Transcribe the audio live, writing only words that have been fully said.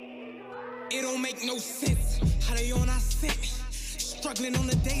it don't make no sense. How they on our scent? Struggling on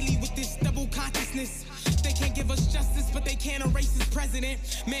the daily with this double consciousness. They can't give us justice, but they can't erase his president.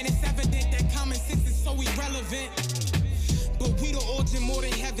 Man, it's evident that common sense is so irrelevant. But we the origin more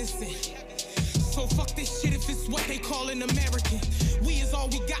than heaven sent. So fuck this shit if it's what they call an American. We is all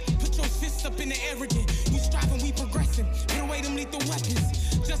we got. Put your fists up in the air again. We striving, we progressing. Put away them lethal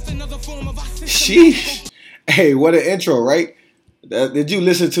weapons. Just another form of our system. Sheesh. Hey, what an intro, right? Did you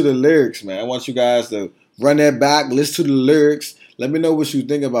listen to the lyrics, man? I want you guys to run that back, listen to the lyrics. Let me know what you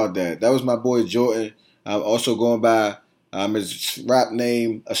think about that. That was my boy Jordan. I'm also going by his rap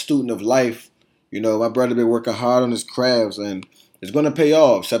name, A Student of Life. You know, my brother been working hard on his crafts, and it's going to pay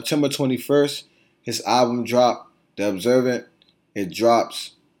off. September 21st, his album dropped, The Observant. It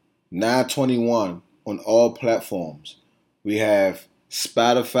drops 9/21 on all platforms. We have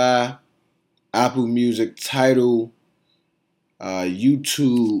Spotify, Apple Music, Tidal,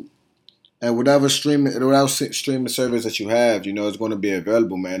 YouTube, and whatever streaming service that you have, you know, it's going to be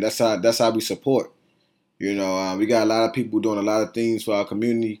available, man. That's how we support. You know, we got a lot of people doing a lot of things for our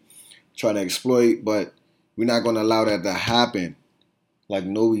community, trying to exploit, but we're not going to allow that to happen. Like,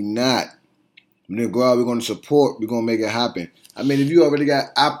 no, we not. We're going to go out, we're going to support, we're going to make it happen. I mean, if you already got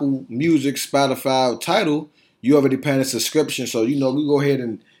Apple Music, Spotify, or Tidal, you already paying a subscription, so, you know, we go ahead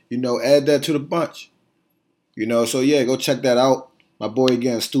and, you know, add that to the bunch. You know, so yeah, go check that out. My boy,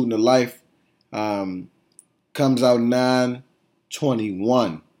 again, Student of Life, comes out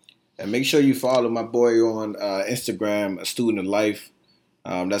 9/21. And make sure you follow my boy on Instagram, A Student of Life.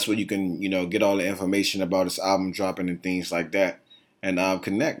 That's where you can, you know, get all the information about his album dropping and things like that. And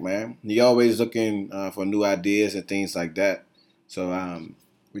connect, man. He always looking for new ideas and things like that. So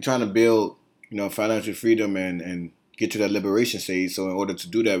we're trying to build, you know, financial freedom and get to that liberation stage. So in order to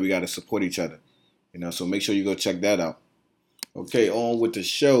do that, we got to support each other. You know, so make sure you go check that out. Okay, on with the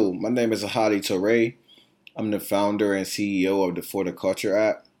show. My name is Ahadi Toure. I'm the founder and CEO of the For the Culture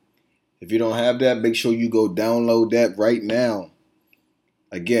app. If you don't have that, make sure you go download that right now.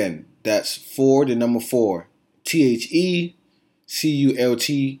 Again, that's for the number 4. TheCulture.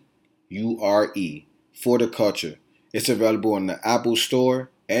 For the Culture. It's available on the Apple Store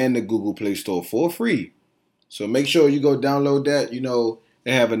and the Google Play Store for free. So make sure you go download that. You know,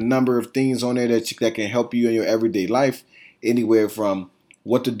 they have a number of things on there that can help you in your everyday life. Anywhere from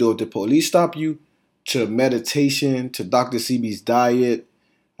what to do if the police stop you, to meditation, to Dr. CB's diet,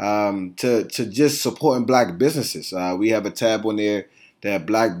 to just supporting black businesses. We have a tab on there that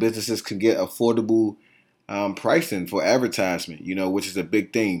black businesses can get affordable pricing for advertisement, you know, which is a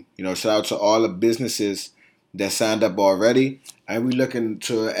big thing. You know, shout out to all the businesses that signed up already, and we're looking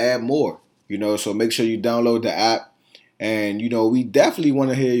to add more, you know, so make sure you download the app, and, you know, we definitely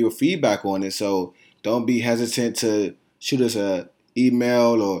want to hear your feedback on it, so don't be hesitant to shoot us an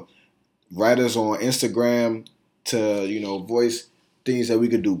email or write us on Instagram to, you know, voice things that we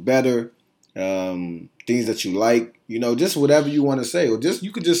could do better, things that you like, you know, just whatever you want to say, or just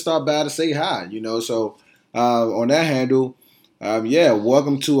you could just stop by to say hi, you know. So on that handle,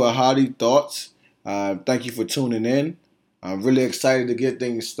 welcome to Ahadi Thoughts. Thank you for tuning in. I'm really excited to get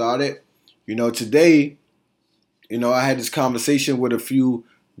things started. You know, today, you know, I had this conversation with a few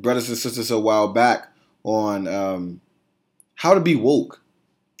brothers and sisters a while back on how to be woke.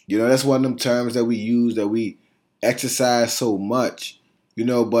 You know, that's one of them terms that we use, that we exercise so much, you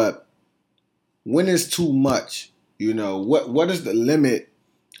know, but when it's too much, you know, what is the limit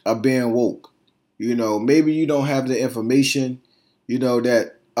of being woke? You know, maybe you don't have the information, you know,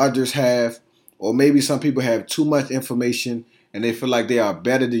 that others have, or maybe some people have too much information and they feel like they are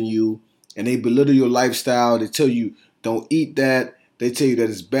better than you, and they belittle your lifestyle. They tell you don't eat that. They tell you that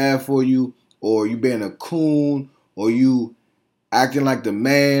it's bad for you, or you being a coon, or you acting like the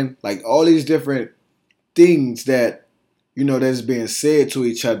man, like all these different things that, you know, that's being said to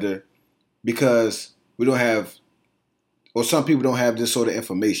each other because we don't have, or some people don't have this sort of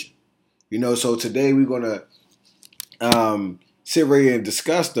information. You know, so today we're going to sit right here and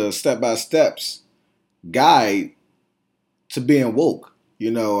discuss the step-by-steps guide to being woke.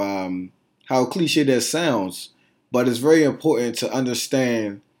 You know, how cliche that sounds, but it's very important to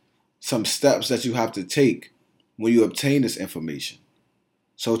understand some steps that you have to take when you obtain this information.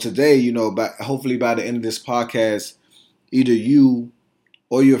 So today, you know, hopefully by the end of this podcast, either you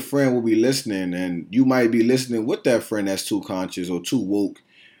or your friend will be listening, and you might be listening with that friend that's too conscious or too woke,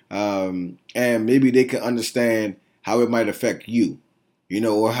 and maybe they can understand how it might affect you, you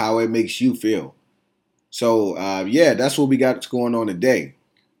know, or how it makes you feel. So, that's what we got going on today.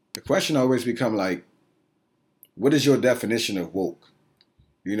 The question always become like, what is your definition of woke?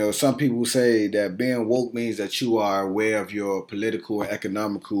 You know, some people say that being woke means that you are aware of your political and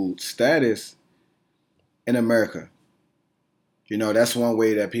economical status in America. You know, that's one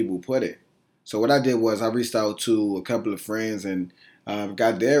way that people put it. So what I did was I reached out to a couple of friends and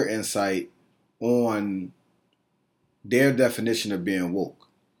got their insight on their definition of being woke.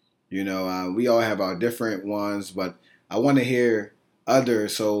 You know, we all have our different ones, but I want to hear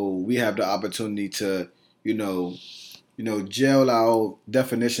others so we have the opportunity to, you know, gel our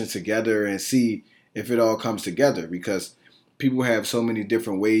definitions together and see if it all comes together because people have so many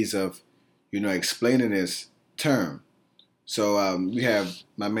different ways of, explaining this term. So we have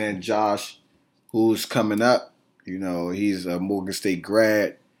my man Josh, who's coming up. You know, he's a Morgan State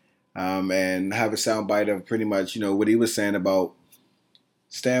grad, and have a soundbite of pretty much, what he was saying about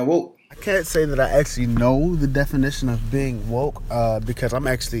staying woke. I can't say that I actually know the definition of being woke because I'm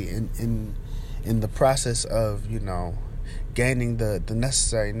actually in the process of, gaining the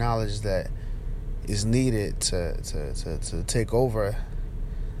necessary knowledge that is needed to take over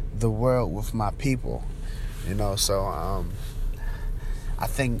the world with my people. So I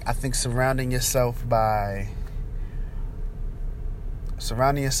think surrounding yourself around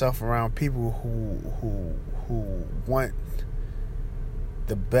people who want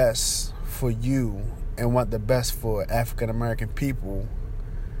the best for you and want the best for African American people,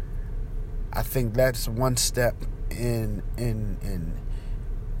 I think that's one step in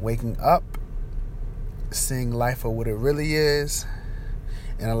waking up, seeing life for what it really is,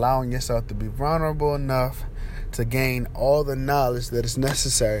 and allowing yourself to be vulnerable enough to gain all the knowledge that is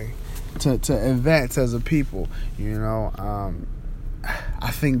necessary to advance as a people.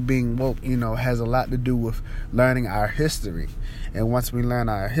 I think being woke, has a lot to do with learning our history. And once we learn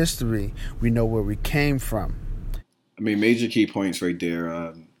our history, we know where we came from. I mean, major key points right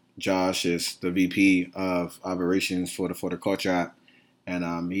there. Josh is the VP of operations for the Culture app,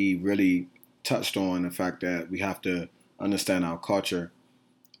 and he really touched on the fact that we have to understand our culture,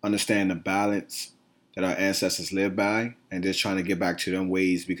 understand the balance that our ancestors lived by, and just trying to get back to them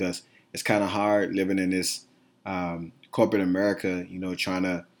ways because it's kind of hard living in this corporate America, trying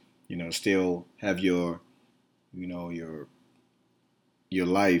to, still have your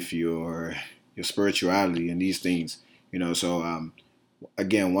life, your spirituality and these things, So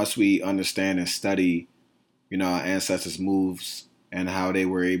again, once we understand and study, our ancestors' moves and how they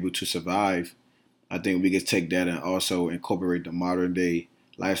were able to survive, I think we can take that and also incorporate the modern day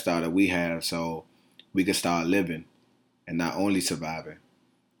lifestyle that we have, so we can start living and not only surviving.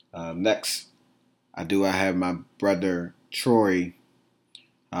 Next, I have my brother Troy.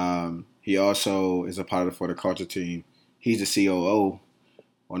 He also is a part of the For the Culture team. He's the COO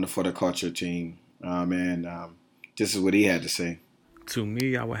on the For the Culture team, and this is what he had to say. To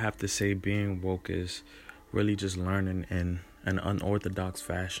me, I would have to say being woke is really just learning in an unorthodox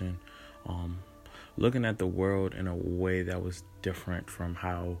fashion, looking at the world in a way that was different from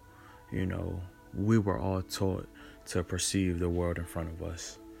how, we were all taught to perceive the world in front of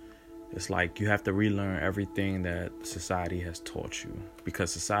us. It's like you have to relearn everything that society has taught you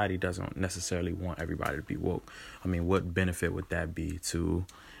because society doesn't necessarily want everybody to be woke. I mean, what benefit would that be to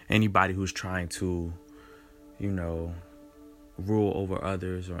anybody who's trying to, rule over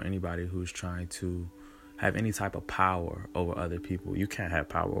others or anybody who's trying to have any type of power over other people? You can't have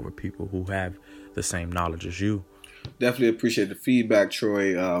power over people who have the same knowledge as you. Definitely appreciate the feedback,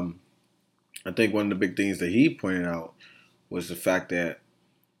 Troy. I think one of the big things that he pointed out was the fact that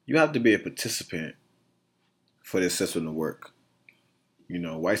you have to be a participant for this system to work.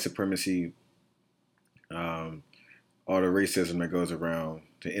 White supremacy, all the racism that goes around,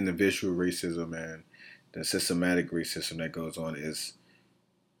 the individual racism and the systematic racism that goes on is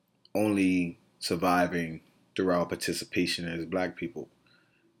only surviving through our participation as Black people.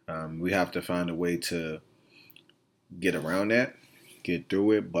 We have to find a way to get around that, get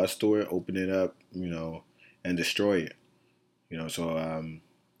through it, bust through it, open it up, and destroy it. So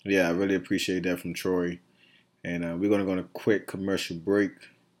I really appreciate that from Troy. And we're going to go on a quick commercial break,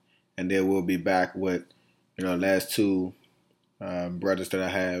 and then we'll be back with, last two brothers that I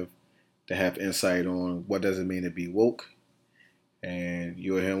have that have insight on what does it mean to be woke. And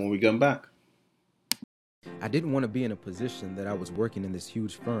you'll hear when we come back. I didn't want to be in a position that I was working in this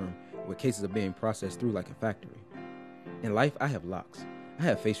huge firm where cases are being processed through like a factory. In life, I have locks. I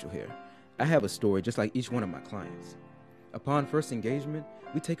have facial hair. I have a story just like each one of my clients. Upon first engagement,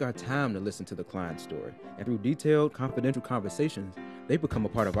 we take our time to listen to the client's story, and through detailed, confidential conversations, they become a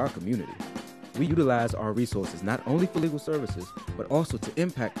part of our community. We utilize our resources not only for legal services, but also to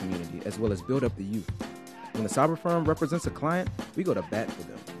impact community as well as build up the youth. When the cyber firm represents a client, we go to bat for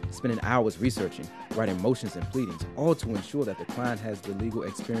them. spending hours researching, writing motions and pleadings, all to ensure that the client has the legal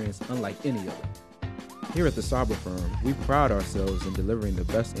experience unlike any other. Here at the Sabra Firm, we pride ourselves in delivering the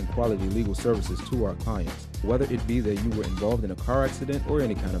best in quality legal services to our clients, whether it be that you were involved in a car accident or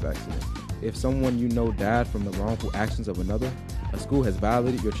any kind of accident. If someone you know died from the wrongful actions of another, a school has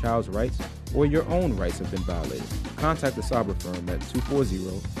violated your child's rights, or your own rights have been violated, contact the Sabra Firm at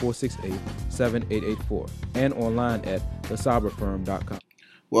 240-468-7884 and online at thesabrafirm.com.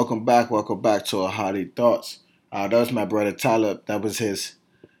 Welcome back to Ahadi Thoughts. That was my brother Tyler. That was his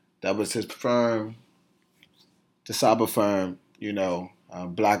firm, the Sabra Firm.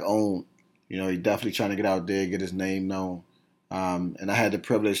 Black owned. He definitely trying to get out there, get his name known. And I had the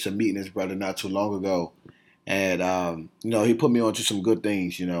privilege of meeting his brother not too long ago, and he put me onto some good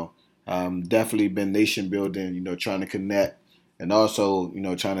things. Definitely been nation building. Trying to connect, and also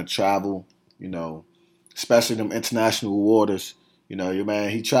trying to travel. Especially them international waters. Your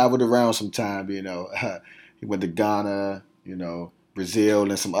man, he traveled around some time. He went to Ghana, Brazil,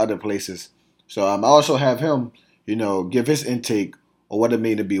 and some other places. So I also have him, give his intake on what it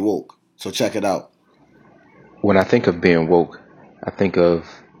means to be woke. So check it out. When I think of being woke, I think of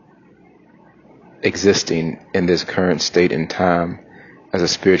existing in this current state and time as a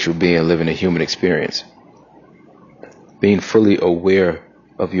spiritual being living a human experience. Being fully aware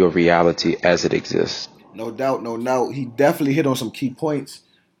of your reality as it exists. No doubt. He definitely hit on some key points.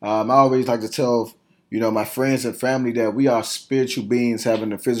 I always like to tell, my friends and family that we are spiritual beings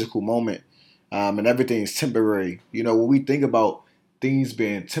having a physical moment, and everything is temporary. When we think about things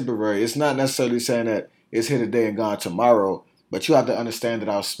being temporary, it's not necessarily saying that it's here today and gone tomorrow, but you have to understand that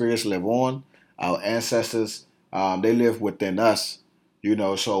our spirits live on. Our ancestors, they live within us,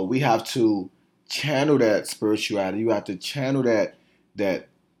 so we have to channel that spirituality. You have to channel that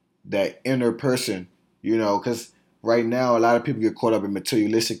inner person, because right now a lot of people get caught up in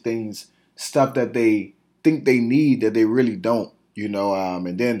materialistic things, stuff that they think they need that they really don't,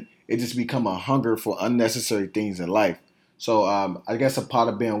 and then it just become a hunger for unnecessary things in life. So I guess a part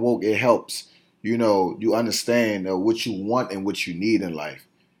of being woke, it helps, you understand what you want and what you need in life,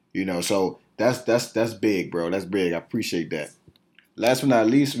 so that's big, bro. That's big. I appreciate that. Last but not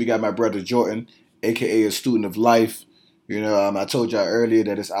least, we got my brother Jordan, aka a student of life. I told y'all earlier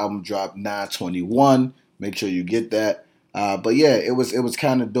that his album dropped 9/21. Make sure you get that. But yeah, it was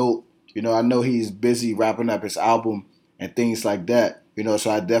kind of dope. I know he's busy wrapping up his album and things like that.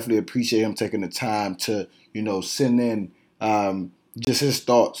 So I definitely appreciate him taking the time to send in just his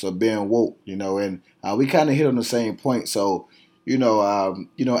thoughts of being woke. And we kind of hit on the same point. So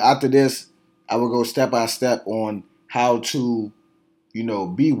after this, I will go step by step on how to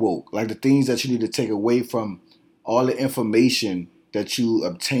be woke, like the things that you need to take away from all the information that you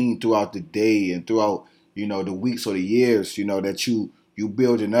obtain throughout the day and throughout, the weeks or the years, that you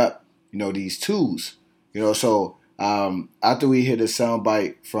building up, these tools, so after we hit a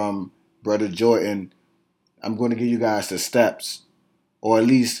soundbite from Brother Jordan, I'm going to give you guys the steps, or at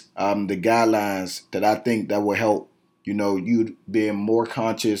least the guidelines that I think that will help, you being more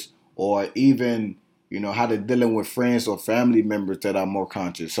conscious, or even how to dealing with friends or family members that are more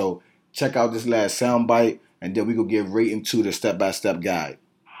conscious. So check out this last soundbite, and then we go get right into the step-by-step guide.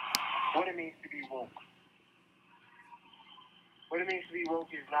 What it means to be woke. What it means to be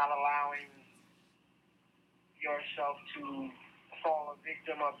woke is not allowing yourself to fall a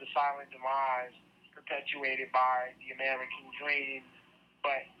victim of the silent demise perpetuated by the American dream,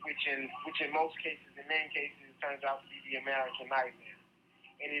 but which in most cases, in many cases, turns out to be the American nightmare.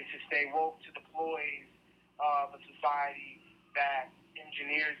 It is to stay woke to the ploys of a society that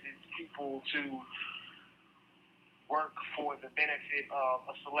engineers its people to work for the benefit of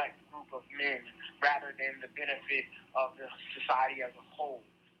a select group of men rather than the benefit of the society as a whole.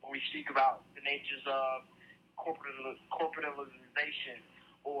 When we speak about the natures of corporatization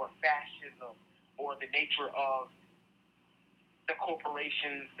or fascism or the nature of the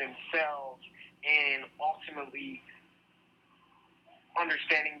corporations themselves, and ultimately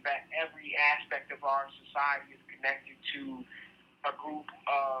understanding that every aspect of our society is connected to a group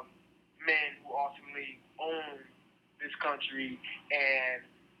of men who ultimately own this country and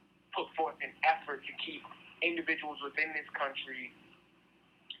put forth an effort to keep individuals within this country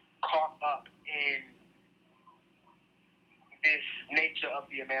caught up in this nature of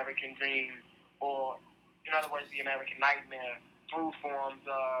the American dream, or in other words, the American nightmare, through forms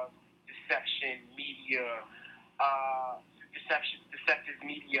of deception, deceptive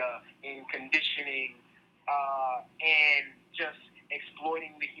media, and conditioning, and just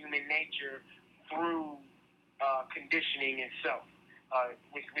exploiting the human nature through conditioning itself,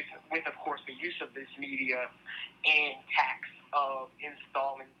 with of course the use of this media and tax of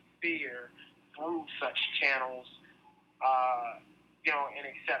installing fear through such channels, and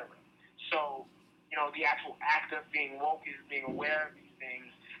etc. So, the actual act of being woke is being aware of these things,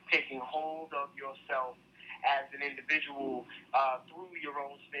 taking hold of yourself as an individual through your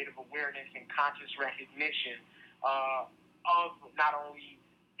own state of awareness and conscious recognition of not only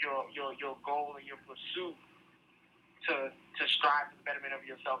your goal and your pursuit to strive for the betterment of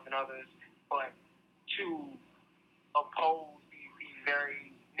yourself and others, but to oppose these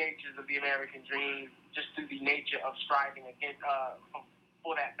very natures of the American dream just through the nature of striving against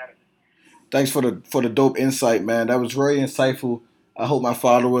for that betterment. Thanks for the dope insight, man. That was very insightful. I hope my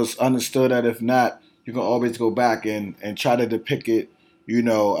followers understood that. If not, you can always go back and try to depict it,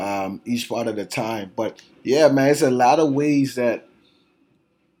 each part of the time. But yeah, man, it's a lot of ways that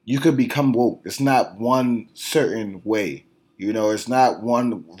you could become woke. It's not one certain way. It's not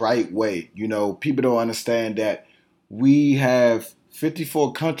one right way. People don't understand that we have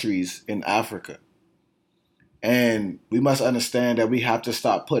 54 countries in Africa. And we must understand that we have to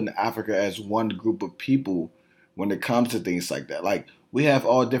stop putting Africa as one group of people when it comes to things like that. Like, we have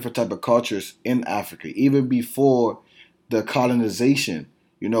all different type of cultures in Africa. Even before the colonization,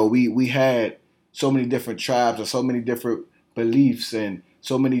 we had so many different tribes and so many different beliefs and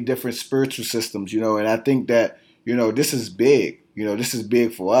so many different spiritual systems, and I think that, this is big. This is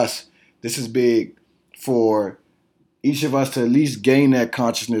big for us. This is big for each of us to at least gain that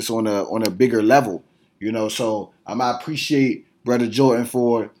consciousness on a bigger level. So I appreciate Brother Jordan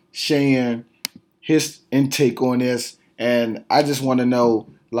for sharing his intake on this. And I just want to know,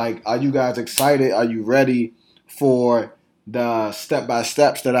 like, are you guys excited? Are you ready for the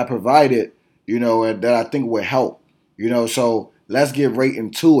step-by-steps that I provided, and that I think will help? So let's get right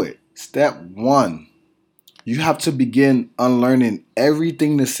into it. Step 1, you have to begin unlearning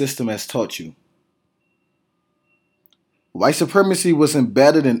everything the system has taught you. White supremacy was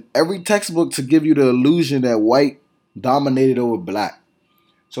embedded in every textbook to give you the illusion that white dominated over black.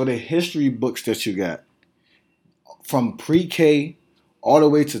 So the history books that you got, from pre-K all the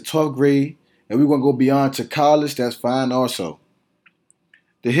way to 12th grade, and we're going to go beyond to college, that's fine also.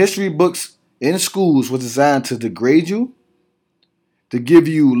 The history books in schools were designed to degrade you, to give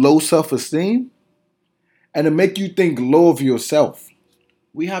you low self-esteem, and to make you think low of yourself.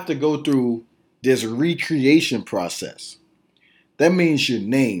 We have to go through this recreation process. That means your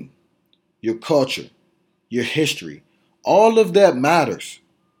name, your culture, your history. All of that matters.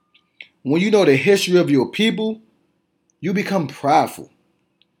 When you know the history of your people, you become prideful.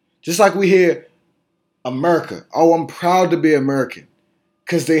 Just like we hear America. Oh, I'm proud to be American.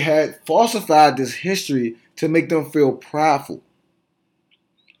 Because they had falsified this history to make them feel prideful.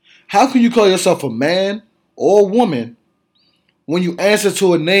 How can you call yourself a man or a woman when you answer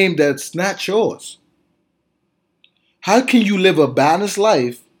to a name that's not yours? How can you live a balanced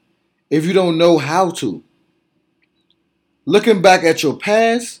life if you don't know how to? Looking back at your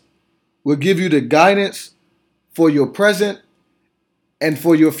past will give you the guidance for your present and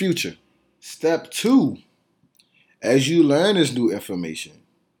for your future. Step 2, as you learn this new information,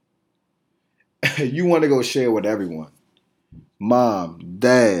 you want to go share with everyone. Mom,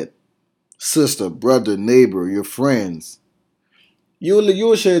 dad, sister, brother, neighbor, your friends.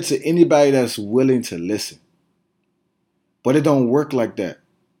 You'll share it to anybody that's willing to listen. But it don't work like that.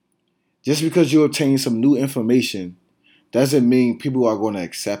 Just because you obtain some new information doesn't mean people are going to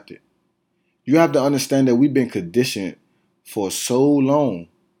accept it. You have to understand that we've been conditioned for so long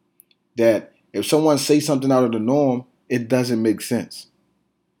that if someone says something out of the norm, it doesn't make sense.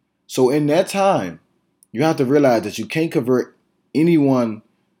 So in that time, you have to realize that you can't convert anyone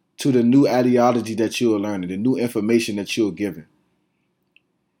to the new ideology that you're learning, the new information that you're given.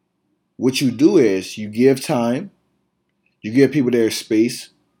 What you do is you give time, you give people their space,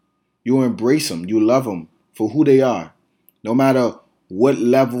 you embrace them, you love them for who they are. No matter what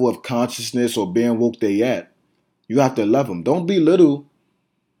level of consciousness or being woke they at, you have to love them. Don't belittle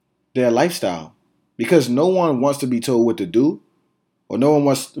their lifestyle, because no one wants to be told what to do, or no one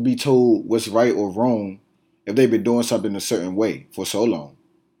wants to be told what's right or wrong if they've been doing something a certain way for so long.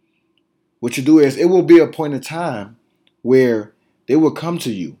 What you do is, it will be a point in time where they will come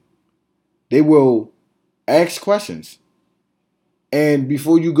to you. They will ask questions. And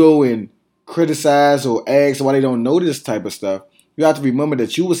before you go and criticize or ask why they don't know this type of stuff, you have to remember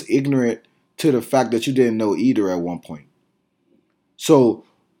that you was ignorant to the fact that you didn't know either at one point. So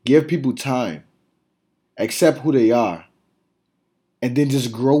give people time, accept who they are, and then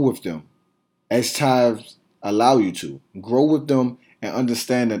just grow with them as times allow you to. Grow with them and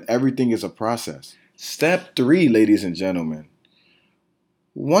understand that everything is a process. Step 3, ladies and gentlemen.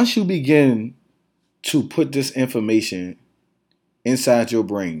 Once you begin to put this information inside your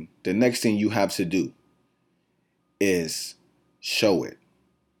brain, the next thing you have to do is show it.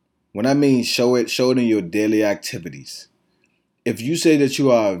 When I mean show it in your daily activities. If you say that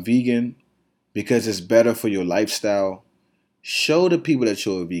you are a vegan because it's better for your lifestyle, show the people that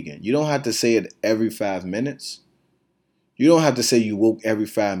you're a vegan. You don't have to say it every 5 minutes. You don't have to say you woke every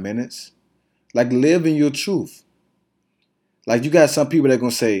 5 minutes. Like, live in your truth. Like, you got some people that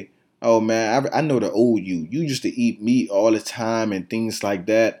going to say, oh man, I know the old you. You used to eat meat all the time and things like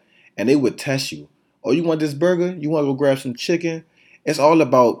that. And they would test you. Oh, you want this burger? You want to go grab some chicken? It's all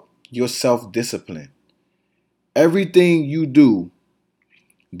about your self-discipline. Everything you do,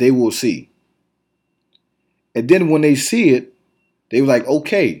 they will see. And then when they see it, they were like,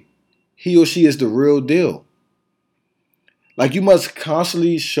 okay, he or she is the real deal. Like, you must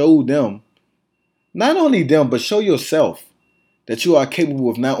constantly show them, not only them, but show yourself that you are capable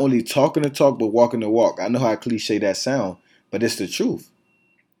of not only talking the talk, but walking the walk. I know how cliche that sounds, but it's the truth.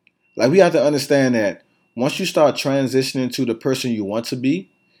 Like, we have to understand that once you start transitioning to the person you want to be,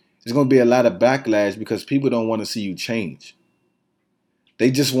 there's going to be a lot of backlash because people don't want to see you change. They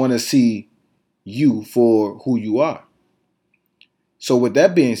just want to see you for who you are. So with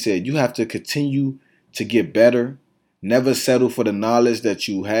that being said, you have to continue to get better. Never settle for the knowledge that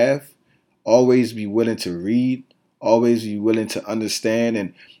you have. Always be willing to read. Always be willing to understand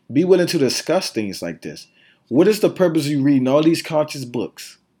and be willing to discuss things like this. What is the purpose of you reading all these conscious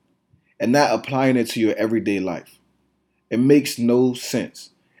books and not applying it to your everyday life? It makes no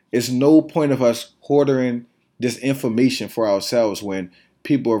sense. It's no point of us hoarding this information for ourselves when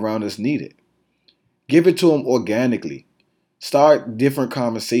people around us need it. Give it to them organically. Start different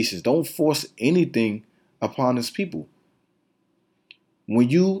conversations. Don't force anything upon these people. When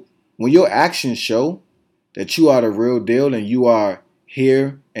your actions show that you are the real deal and you are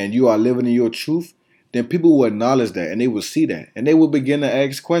here and you are living in your truth, then people will acknowledge that and they will see that. And they will begin to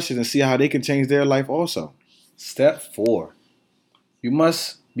ask questions and see how they can change their life also. Step 4. You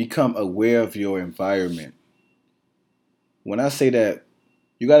must become aware of your environment. When I say that,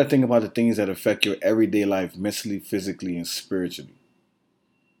 you got to think about the things that affect your everyday life mentally, physically, and spiritually.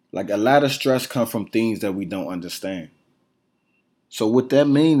 Like, a lot of stress comes from things that we don't understand. So what that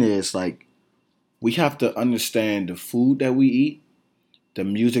means is, like, we have to understand the food that we eat, the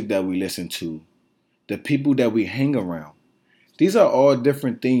music that we listen to, the people that we hang around. These are all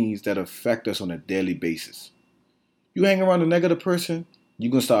different things that affect us on a daily basis. You hang around a negative person,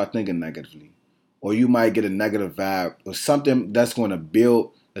 you're going to start thinking negatively. Or you might get a negative vibe or something that's going to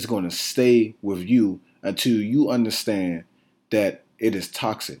build, that's going to stay with you until you understand that it is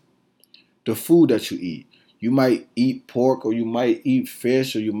toxic. The food that you eat. You might eat pork or you might eat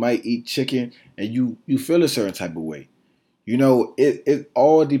fish or you might eat chicken and you feel a certain type of way. You know, it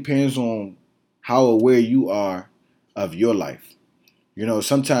all depends on how aware you are of your life. You know,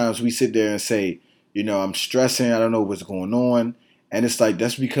 sometimes we sit there and say, you know, I'm stressing, I don't know what's going on. And it's like,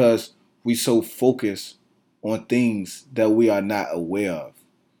 that's because we so focused on things that we are not aware of.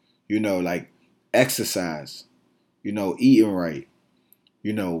 You know, like exercise, you know, eating right,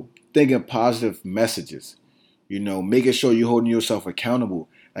 you know, thinking positive messages, you know, making sure you're holding yourself accountable.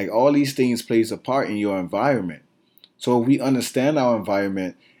 Like, all these things plays a part in your environment. So if we understand our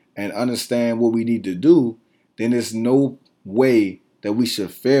environment and understand what we need to do, then there's no way that we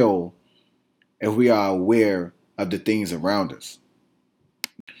should fail if we are aware of the things around us.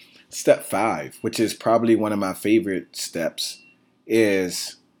 Step 5, which is probably one of my favorite steps,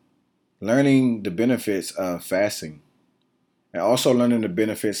 is learning the benefits of fasting and also learning the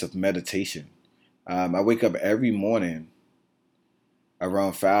benefits of meditation. I wake up every morning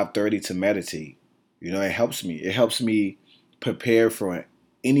around 5:30 to meditate. You know, it helps me. It helps me prepare for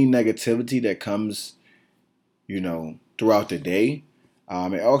any negativity that comes, you know, throughout the day.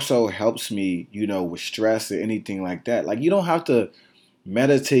 It also helps me, you know, with stress or anything like that. Like, you don't have to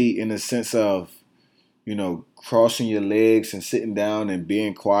meditate in the sense of, you know, crossing your legs and sitting down and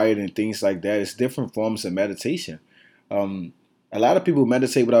being quiet and things like that. It's different forms of meditation. A lot of people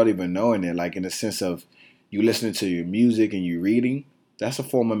meditate without even knowing it, like in the sense of you listening to your music and you reading. That's a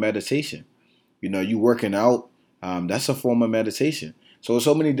form of meditation. You know, you working out. That's a form of meditation. So there's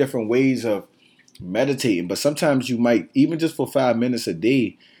so many different ways of meditating, but sometimes you might, even just for 5 minutes a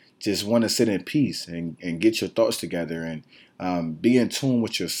day, just want to sit in peace and get your thoughts together and be in tune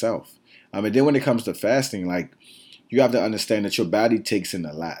with yourself. And then when it comes to fasting, like, you have to understand that your body takes in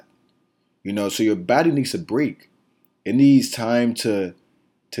a lot. You know, so your body needs a break. It needs time to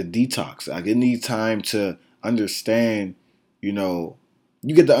detox. Like, it needs time to understand, you know,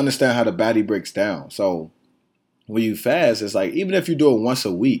 you get to understand how the body breaks down. So when you fast, it's like, even if you do it once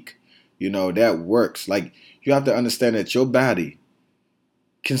a week, you know, that works. Like, you have to understand that your body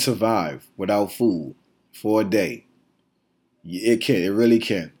can survive without food for a day. It can. It really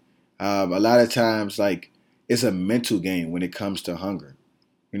can. A lot of times, like, it's a mental game when it comes to hunger.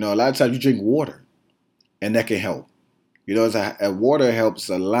 A lot of times you drink water, and that can help. Water helps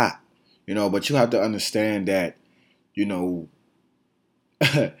a lot. But you have to understand that,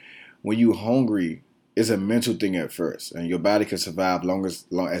 when you're hungry, it's a mental thing at first, and your body can survive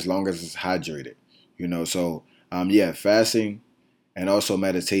as long as it's hydrated. So fasting and also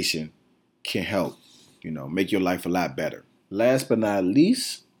meditation can help. Make your life a lot better. Last but not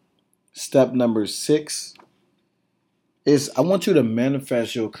least, step number 6 is I want you to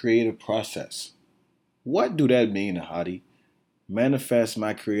manifest your creative process. What do that mean, Hadi? Manifest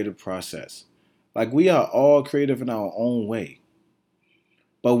my creative process. Like, we are all creative in our own way,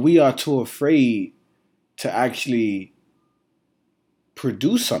 but we are too afraid to actually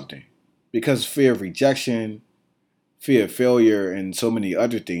produce something because fear of rejection, fear of failure, and so many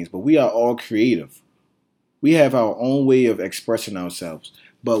other things. But we are all creative. We have our own way of expressing ourselves,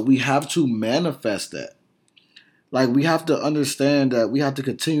 but we have to manifest that. Like, we have to understand that we have to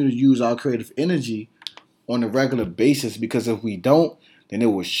continue to use our creative energy on a regular basis, because if we don't, then it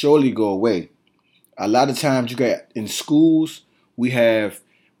will surely go away. A lot of times you get in schools, we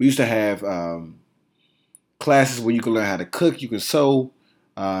used to have classes where you can learn how to cook, you can sew,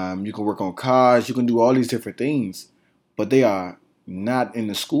 you can work on cars, you can do all these different things, but they are not in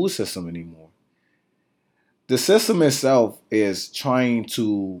the school system anymore. The system itself is trying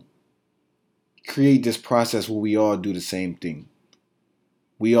to create this process where we all do the same thing.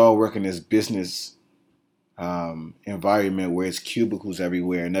 We all work in this business environment where it's cubicles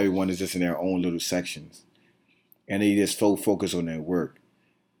everywhere and everyone is just in their own little sections. And they just focus on their work.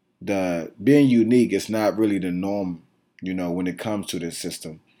 The being unique is not really the norm, when it comes to this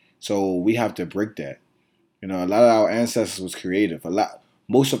system. So we have to break that. A lot of our ancestors was creative.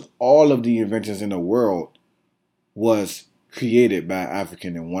 Most of all of the inventions in the world was created by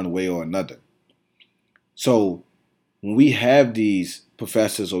African in one way or another. So when we have these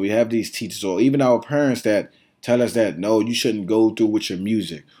professors or we have these teachers or even our parents that tell us that, no, you shouldn't go through with your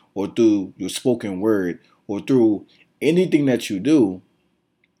music or through your spoken word or through anything that you do,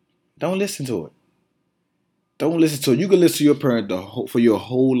 don't listen to it. Don't listen to it. You can listen to your parent for your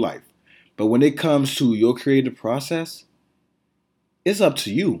whole life. But when it comes to your creative process, it's up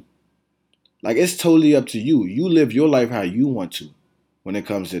to you. Like, it's totally up to you. You live your life how you want to when it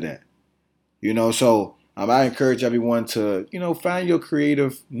comes to that. So I encourage everyone to, find your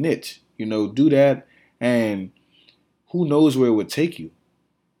creative niche. Do that, and who knows where it would take you.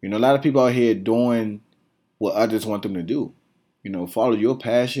 A lot of people out here doing what others want them to do. Follow your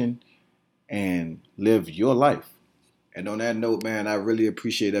passion and live your life. And on that note, man, I really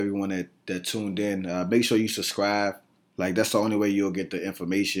appreciate everyone that tuned in. Make sure you subscribe. Like, that's the only way you'll get the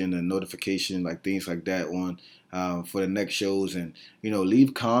information and notification, like things like that on for the next shows. And,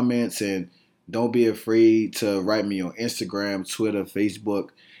 leave comments, and don't be afraid to write me on Instagram, Twitter, Facebook.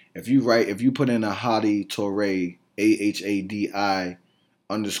 If you put in a Hadi Toure, AHADI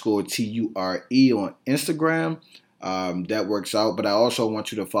 _TURE on Instagram, that works out. But I also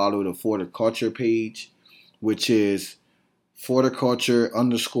want you to follow the For the Culture page, which is For the Culture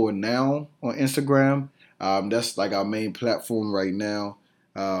 _now on Instagram. That's like our main platform right now.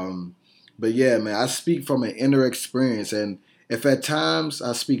 But yeah, man, I speak from an inner experience, and if at times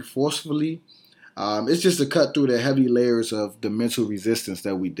I speak forcefully, it's just to cut through the heavy layers of the mental resistance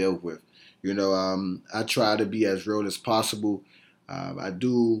that we deal with. I try to be as real as possible. I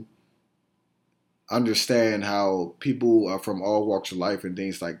do understand how people are from all walks of life and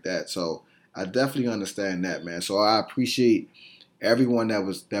things like that. So I definitely understand that, man. So I appreciate everyone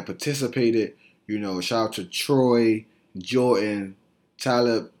that participated. Shout out to Troy, Jordan,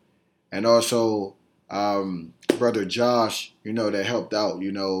 Talib, and also brother Josh, that helped out,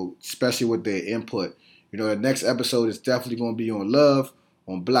 especially with their input. The next episode is definitely going to be on love,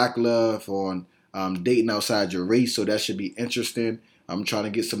 on black love, on dating outside your race. So that should be interesting. I'm trying to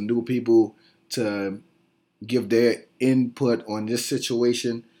get some new people to give their input on this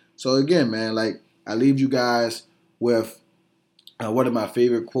situation. So again, man, like, I leave you guys with one of my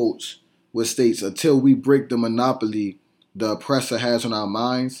favorite quotes, which states, "Until we break the monopoly the oppressor has on our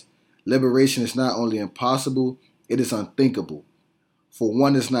minds, liberation is not only impossible, it is unthinkable. For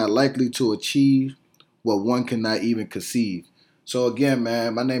one is not likely to achieve what one cannot even conceive." So again,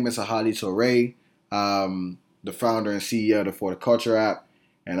 man, my name is Hadi Toure, the founder and CEO of the For the Culture app,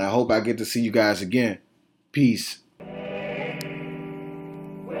 and I hope I get to see you guys again. Peace.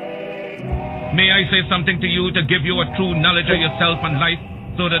 May I say something to you to give you a true knowledge of yourself and life,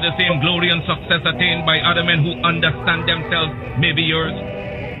 so that the same glory and success attained by other men who understand themselves may be yours?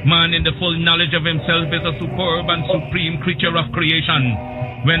 Man in the full knowledge of himself is a superb and supreme creature of creation.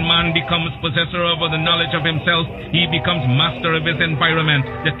 When man becomes possessor of the knowledge of himself, he becomes master of his environment,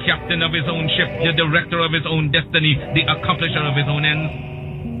 the captain of his own ship, the director of his own destiny, the accomplisher of his own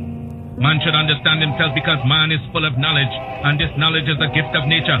ends. Man should understand himself because man is full of knowledge, and this knowledge is a gift of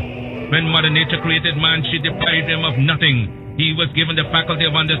nature. When Mother Nature created man, she deprived him of nothing. He was given the faculty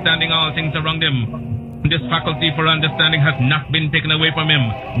of understanding all things around him. This faculty for understanding has not been taken away from him.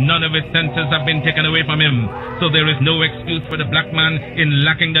 None of his senses have been taken away from him. So there is no excuse for the black man in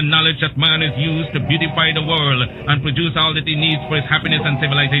lacking the knowledge that man is used to beautify the world and produce all that he needs for his happiness and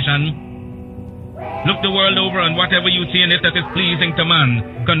civilization. Look the world over, and whatever you see in it that is pleasing to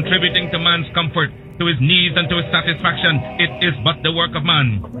man, contributing to man's comfort, to his needs and to his satisfaction, it is but the work of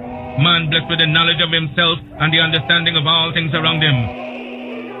man. Man blessed with the knowledge of himself and the understanding of all things around him.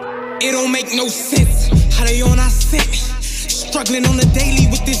 It don't make no sense how they on our scent, struggling on the daily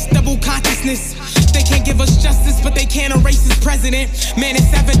with this double consciousness. They can't give us justice, but they can't erase his president. Man, it's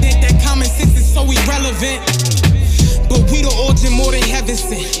evident that common sense is so irrelevant. But we the origin more than heaven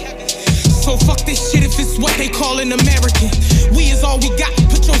sent. So fuck this shit if it's what they call an American. We is all we got,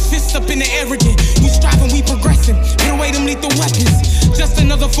 put your fists up in the air again. We striving, we progressing, put away them lethal weapons. Just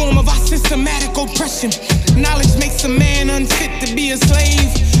another form of our systematic oppression. Knowledge makes a man unfit to be a slave.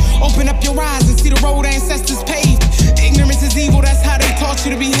 Open up your eyes and see the road ancestors paved. Ignorance is evil, that's how they taught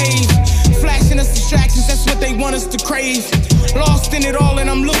you to behave. Flashing us distractions, that's what they want us to crave. Lost in it all and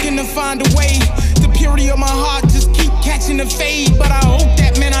I'm looking to find a way. The purity of my heart just keep catching the fade. But I hope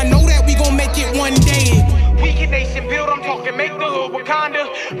that, man, I know that we gon' make it one day. We can nation build, I'm talking make the hood Wakanda.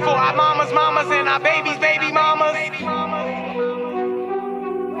 For our mamas and our babies, baby mamas.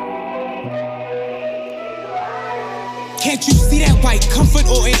 Can't you see that white comfort,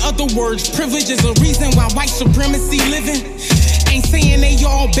 or in other words, privilege is a reason why white supremacy living? Ain't saying they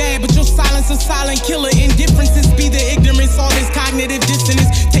all bad, but your silence a silent killer. Indifferences be the ignorance, all this cognitive dissonance.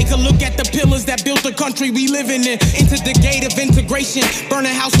 Take a look at the pillars that built the country we living in. Into the gate of integration,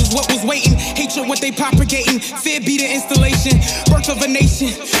 burning houses, what was waiting. Hatred, what they propagating. Fear be the installation, birth of a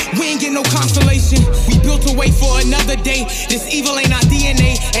nation. We ain't get no consolation. We built a way for another day. This evil ain't our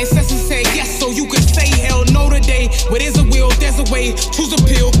DNA. Ancestors said yes, so you can say hell no today. Where there's a will, there's a way. Choose a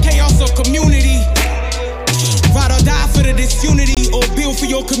pill, chaos or community. Ride or die for the disunity, or build for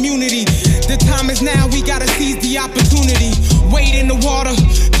your community. The time is now, we gotta seize the opportunity. Wade in the water,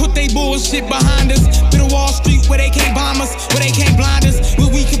 put they bullshit behind us. Build a Wall Street where they can't bomb us, where they can't blind us, where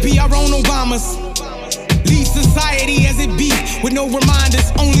we could be our own Obamas. Leave society as it be, with no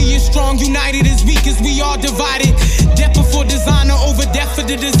reminders. Only as strong, united, as weak as we are divided. Death before designer, over death for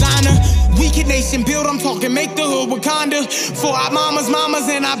the designer. Weakened nation build, I'm talking make the hood Wakanda. For our mamas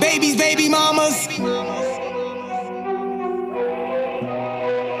and our babies, baby mamas.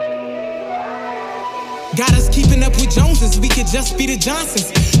 Got us keeping up with Joneses, we could just be the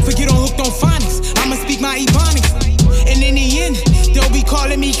Johnsons. Forget on hooked on phonics, I'ma speak my ebonics. And in the end, they'll be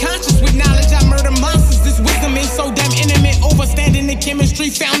calling me conscious. With knowledge I murder monsters. This wisdom is so damn intimate. Overstanding the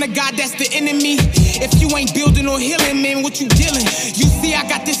chemistry, found a God that's the enemy. If you ain't building or healing, man, what you dealing? You see I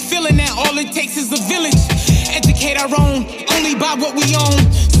got this feeling that all it takes is a village. Educate our own, only by what we own.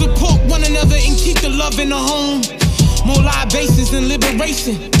 Support one another and keep the love in the home. More libations and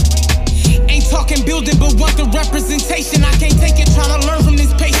liberation. Ain't talking building, but want the representation. I can't take it, trying to learn from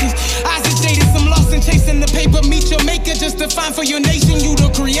this patience. Eyes are jaded, some lost and chasing the paper. Meet your maker, just to find for your nation, you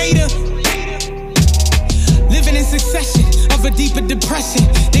the creator. Living in succession of a deeper depression.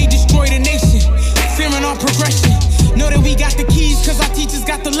 They destroy the nation, fearing our progression. Know that we got the keys, cause our teachers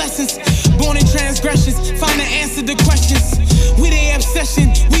got the lessons. Born in transgressions, find the answer to questions. We their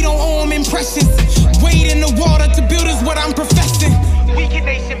obsession, we don't owe them impressions. Wade in the water to build is what I'm professing. Weakened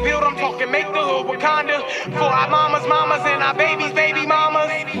nation build, I'm talking make the hood Wakanda. For our mamas and our babies, baby mamas.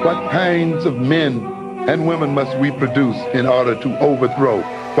 What kinds of men and women must we produce in order to overthrow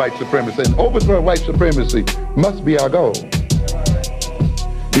white supremacy? And overthrow white supremacy must be our goal.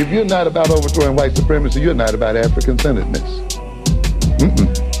 If you're not about overthrowing white supremacy, you're not about African-centeredness.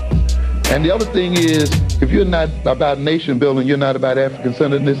 And the other thing is, if you're not about nation building, you're not about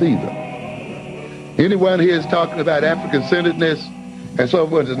African-centeredness either. Anyone here is talking about African-centeredness and so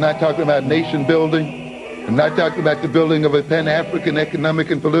forth is not talking about nation building, and not talking about the building of a Pan-African economic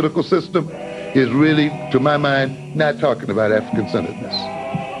and political system, is really, to my mind, not talking about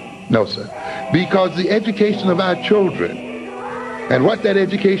African-centeredness. No, sir. Because the education of our children, and what that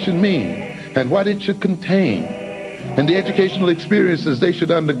education means, and what it should contain, and the educational experiences they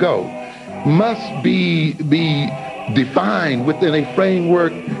should undergo, must be defined within a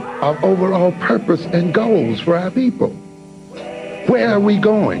framework of overall purpose and goals for our people. Where are we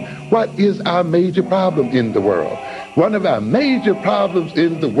going? What is our major problem in the world? One of our major problems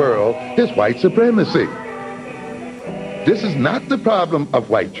in the world is white supremacy. This is not the problem of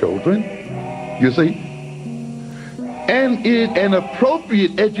white children, you see. And an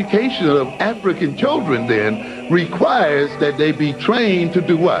appropriate education of African children then requires that they be trained to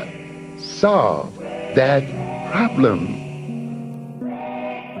do what? Solve that problem.